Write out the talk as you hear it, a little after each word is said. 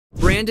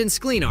Brandon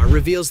Sklenar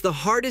reveals the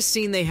hardest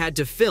scene they had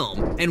to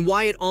film and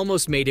why it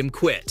almost made him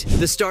quit.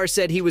 The star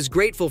said he was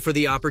grateful for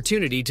the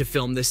opportunity to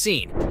film the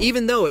scene,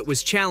 even though it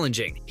was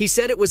challenging. He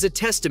said it was a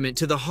testament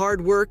to the hard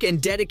work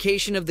and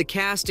dedication of the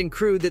cast and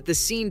crew that the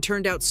scene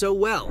turned out so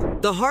well.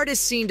 The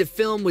hardest scene to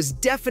film was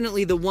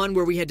definitely the one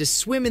where we had to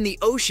swim in the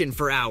ocean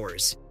for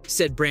hours,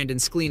 said Brandon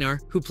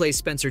Sklenar, who plays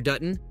Spencer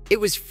Dutton. It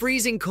was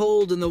freezing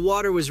cold and the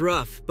water was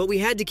rough, but we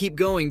had to keep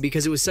going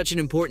because it was such an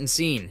important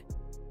scene.